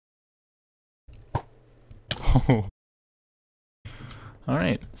Oh.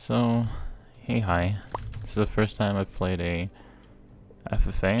 Alright, so hey hi. This is the first time I've played a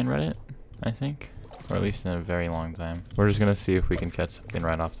FFA in Reddit, I think. Or at least in a very long time. We're just gonna see if we can catch something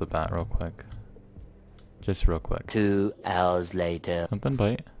right off the bat real quick. Just real quick. 2 hours later. Something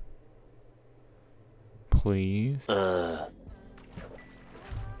bite. Please. Ugh.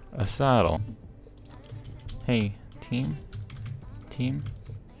 A saddle. Hey, team? Team?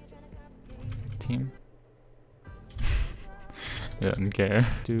 Team? He doesn't care.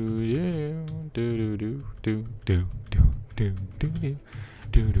 Do do do do do do do do do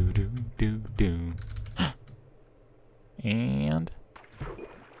do do do do do. And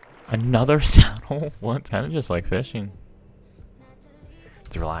another saddle. What? Kind of just like fishing.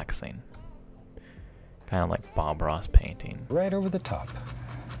 It's relaxing. Kind of like Bob Ross painting. Right over the top.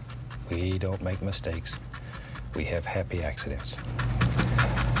 We don't make mistakes. We have happy accidents.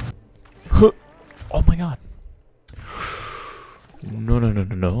 Oh my god. No, no, no,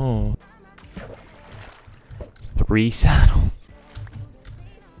 no, no. 3 saddles.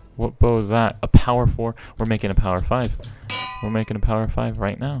 What bow is that? A power 4? We're making a power 5. We're making a power 5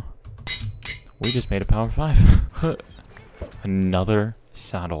 right now. We just made a power 5. Another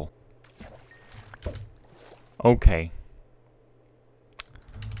saddle. Okay.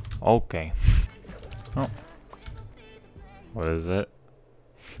 Okay. Oh. What is it?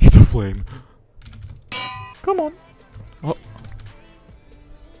 It's a flame. Come on. Oh.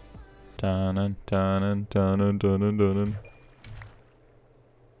 Dun dun dun dun dun dun.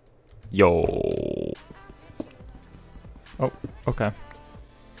 Yo. Oh, okay.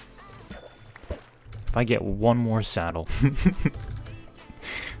 If I get one more saddle.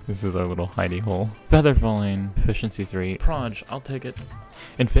 This is our little hidey hole. Feather falling, efficiency 3. Proj, I'll take it.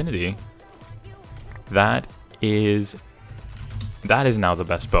 Infinity. That is now the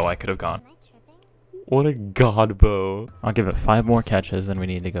best bow I could have gotten. What a god bow. I'll give it 5 more catches, then we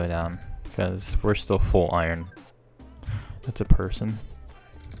need to go down. Because we're still full iron. That's a person.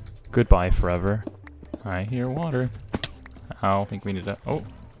 Goodbye forever. I hear water. Ow, I think we need to... Oh.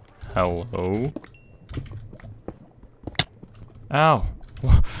 Hello. Ow.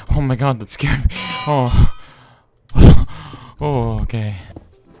 Oh my god, that scared me. Oh. Oh, okay.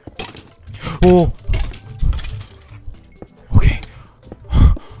 Oh. Okay.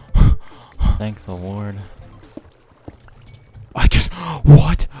 Thank the Lord.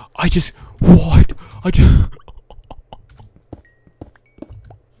 What?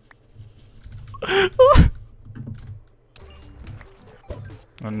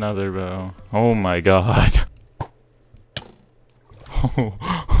 Another bow. Oh my god.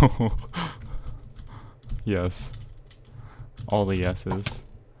 Oh. Yes. All the yeses.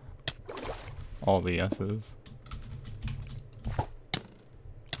 All the yeses.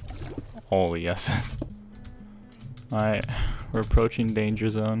 All the yeses. Alright, we're approaching danger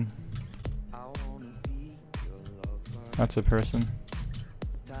zone. That's a person.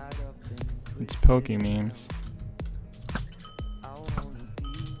 It's Pokey memes.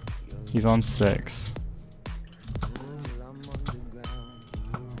 He's on 6.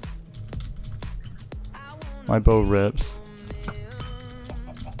 My bow rips.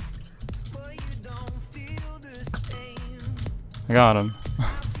 I got him.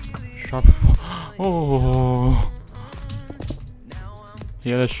 Sharp. Oh. He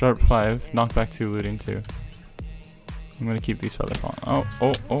had a sharp 5. Knock back 2, looting 2. I'm gonna keep these feather falling. Oh,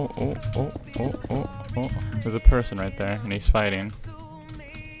 oh, oh, oh, oh, oh, oh, oh. There's a person right there, and he's fighting.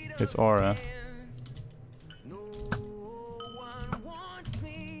 It's Aura.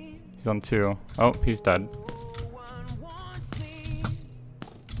 He's on 2. Oh, he's dead.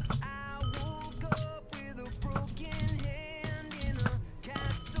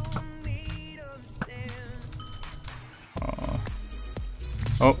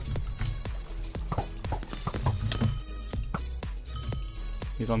 Oh.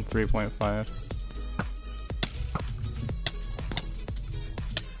 He's on 3.5.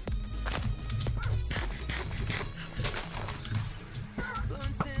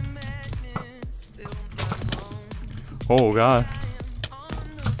 Oh god.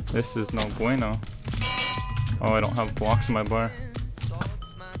 This is no bueno. Oh, I don't have blocks in my bar.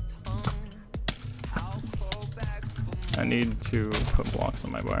 I need to put blocks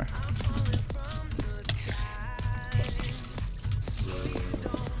on my bar.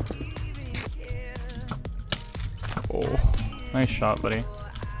 Oh, nice shot, buddy.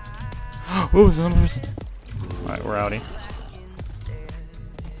 Oh, there's another person. Alright, we're outie.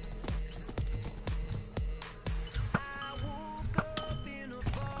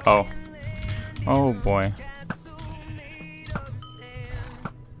 Oh. Oh boy.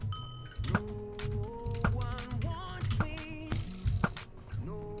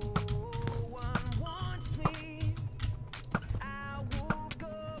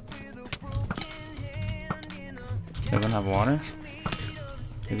 Doesn't have water?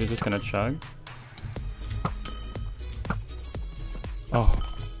 Is he just gonna chug? Oh.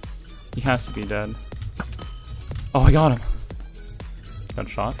 He has to be dead. Oh, I got him! Got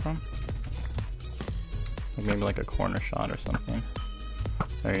shot from? Like maybe like a corner shot or something.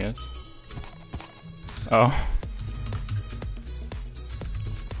 There he is. Oh.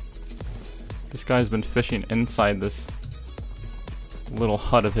 This guy's been fishing inside this little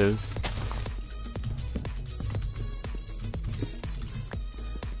hut of his.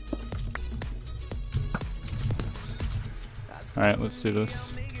 Alright, let's do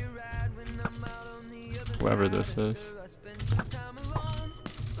this. Whoever this is.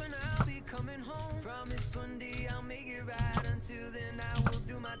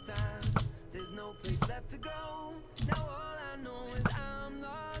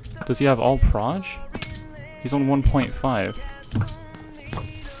 Does he have all proj? He's on 1.5.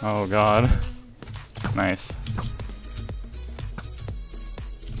 Oh god. Nice.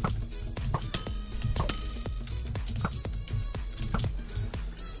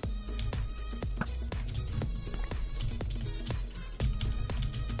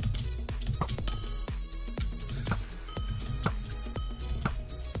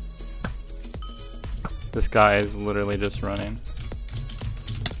 This guy is literally just running.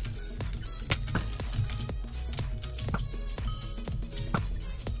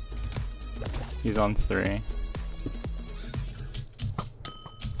 He's on 3.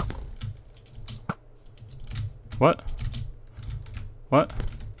 What? What?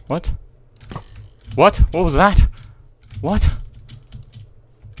 What? What? What was that? What?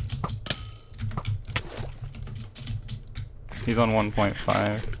 He's on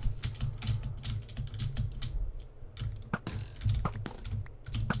 1.5.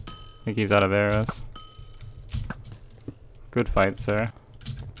 I think he's out of arrows. Good fight, sir.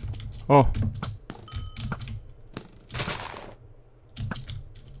 Oh.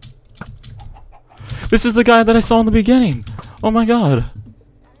 This is the guy that I saw in the beginning! Oh my god!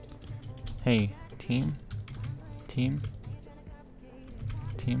 Hey, team? Team?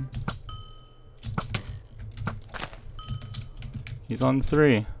 Team? He's on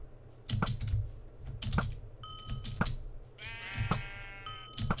 3.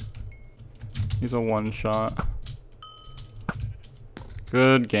 He's a one-shot.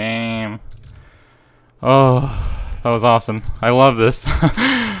 Good game. Oh, that was awesome. I love this.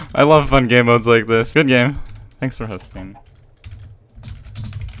 I love fun game modes like this. Good game. Thanks for hosting.